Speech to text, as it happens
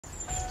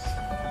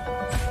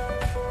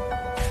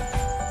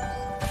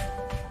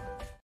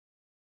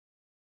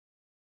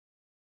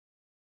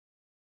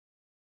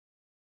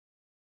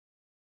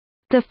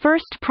The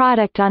first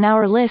product on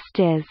our list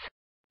is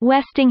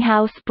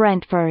Westinghouse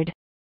Brentford.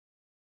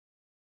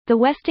 The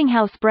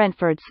Westinghouse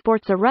Brentford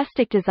sports a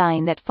rustic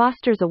design that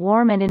fosters a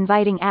warm and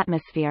inviting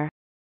atmosphere.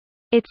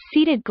 Its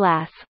seated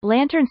glass,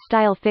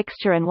 lantern-style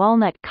fixture and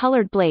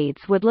walnut-colored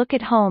blades would look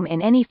at home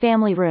in any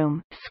family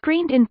room,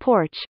 screened-in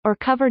porch, or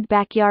covered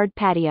backyard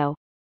patio.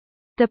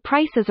 The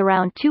price is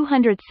around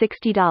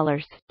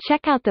 $260.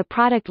 Check out the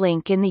product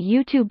link in the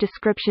YouTube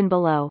description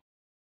below.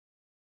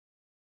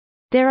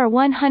 There are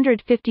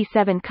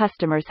 157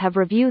 customers have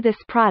reviewed this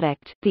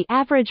product. The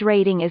average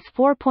rating is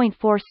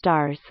 4.4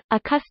 stars, a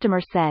customer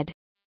said.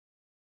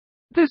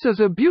 This is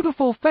a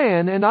beautiful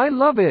fan and I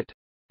love it.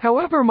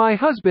 However, my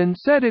husband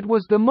said it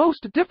was the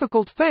most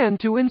difficult fan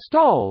to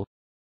install.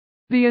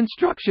 The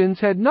instructions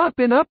had not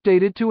been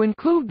updated to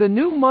include the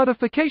new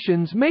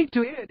modifications made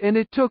to it, and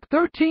it took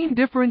 13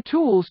 different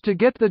tools to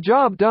get the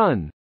job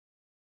done.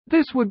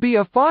 This would be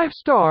a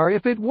 5-star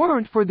if it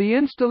weren't for the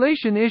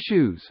installation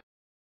issues.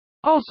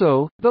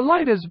 Also, the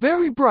light is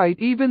very bright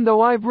even though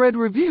I've read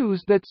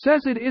reviews that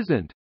says it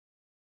isn't.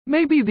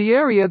 Maybe the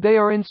area they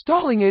are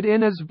installing it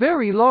in is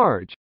very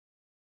large.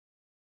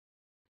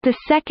 The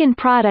second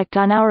product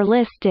on our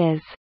list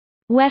is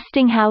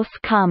Westinghouse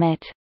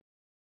Comet.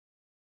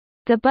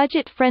 The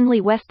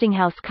budget-friendly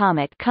Westinghouse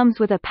Comet comes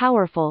with a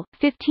powerful,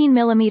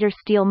 15mm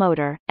steel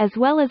motor, as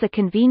well as a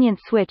convenient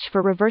switch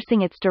for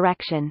reversing its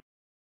direction.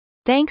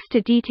 Thanks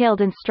to detailed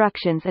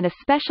instructions and a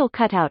special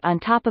cutout on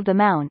top of the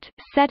mount,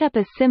 setup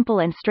is simple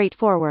and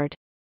straightforward.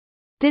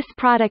 This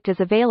product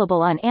is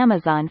available on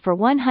Amazon for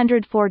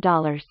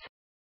 $104.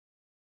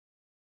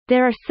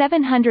 There are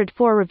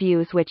 704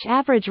 reviews which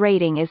average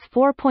rating is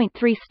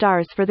 4.3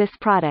 stars for this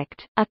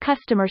product, a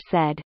customer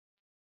said.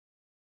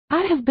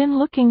 I have been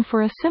looking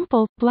for a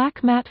simple,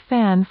 black matte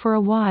fan for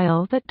a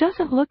while that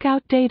doesn't look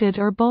outdated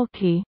or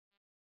bulky.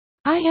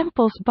 I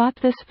impulse bought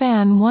this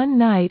fan one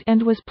night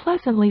and was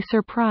pleasantly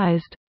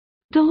surprised.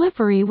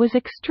 Delivery was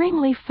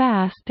extremely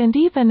fast and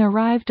even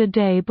arrived a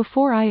day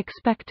before I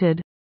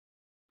expected.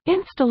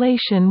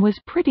 Installation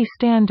was pretty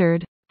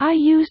standard. I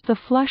used the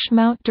flush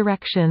mount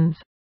directions.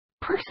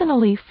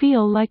 Personally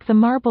feel like the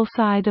marble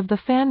side of the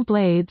fan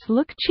blades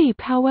look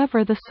cheap,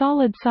 however the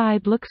solid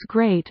side looks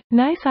great.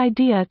 Nice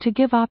idea to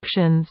give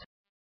options.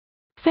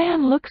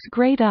 Fan looks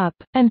great up,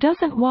 and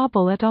doesn't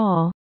wobble at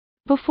all.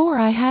 Before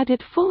I had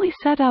it fully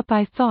set up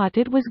I thought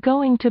it was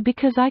going to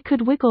because I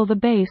could wiggle the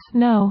base.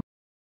 No.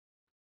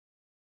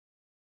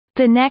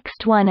 The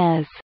next one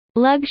is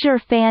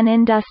Luxure Fan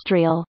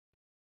Industrial.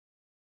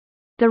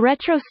 The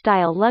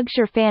retro-style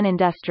Luxure Fan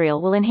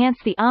Industrial will enhance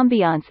the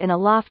ambiance in a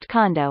loft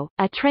condo,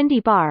 a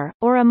trendy bar,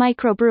 or a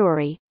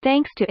microbrewery,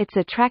 thanks to its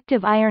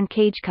attractive iron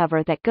cage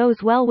cover that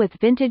goes well with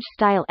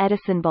vintage-style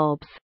Edison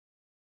bulbs.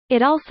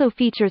 It also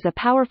features a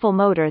powerful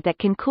motor that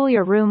can cool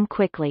your room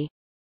quickly.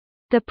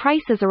 The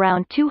price is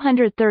around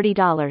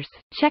 $230.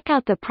 Check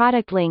out the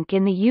product link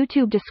in the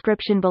YouTube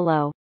description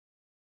below.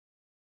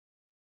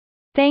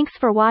 Thanks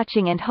for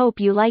watching and hope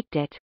you liked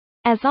it.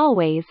 As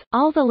always,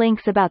 all the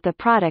links about the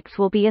products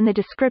will be in the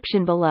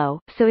description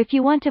below, so if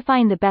you want to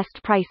find the best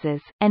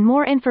prices, and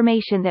more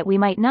information that we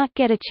might not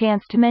get a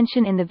chance to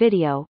mention in the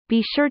video,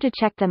 be sure to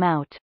check them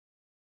out.